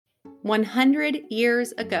100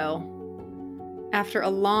 years ago, after a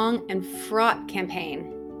long and fraught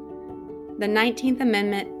campaign, the 19th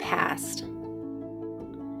Amendment passed.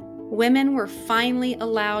 Women were finally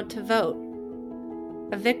allowed to vote,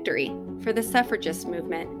 a victory for the suffragist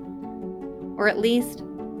movement, or at least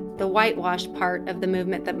the whitewashed part of the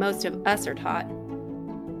movement that most of us are taught.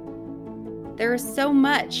 There is so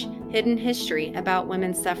much hidden history about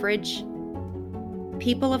women's suffrage.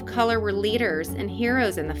 People of color were leaders and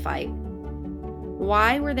heroes in the fight.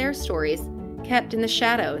 Why were their stories kept in the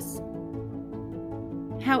shadows?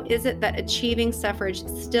 How is it that achieving suffrage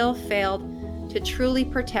still failed to truly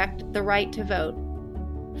protect the right to vote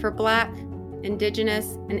for Black,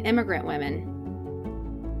 Indigenous, and immigrant women?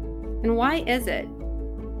 And why is it,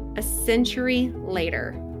 a century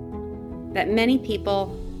later, that many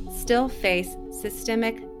people still face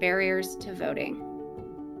systemic barriers to voting?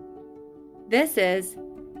 This is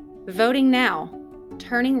Voting Now,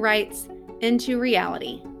 Turning Rights into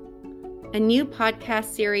Reality, a new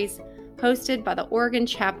podcast series hosted by the Oregon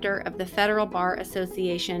chapter of the Federal Bar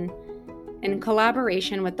Association in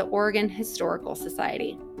collaboration with the Oregon Historical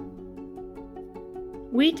Society.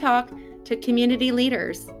 We talk to community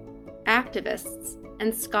leaders, activists,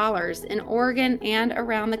 and scholars in Oregon and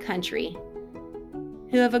around the country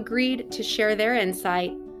who have agreed to share their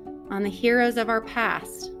insight on the heroes of our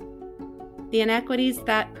past, the inequities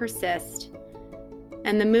that persist,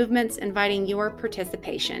 and the movements inviting your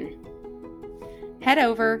participation. Head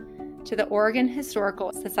over to the Oregon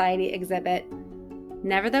Historical Society exhibit,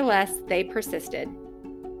 Nevertheless, They Persisted,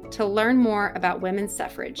 to learn more about women's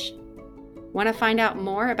suffrage. Want to find out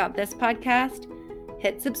more about this podcast?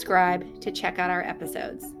 Hit subscribe to check out our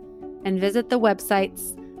episodes. And visit the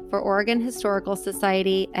websites for Oregon Historical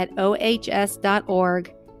Society at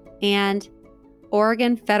ohs.org and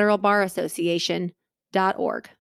Oregon Federal Bar Association.org.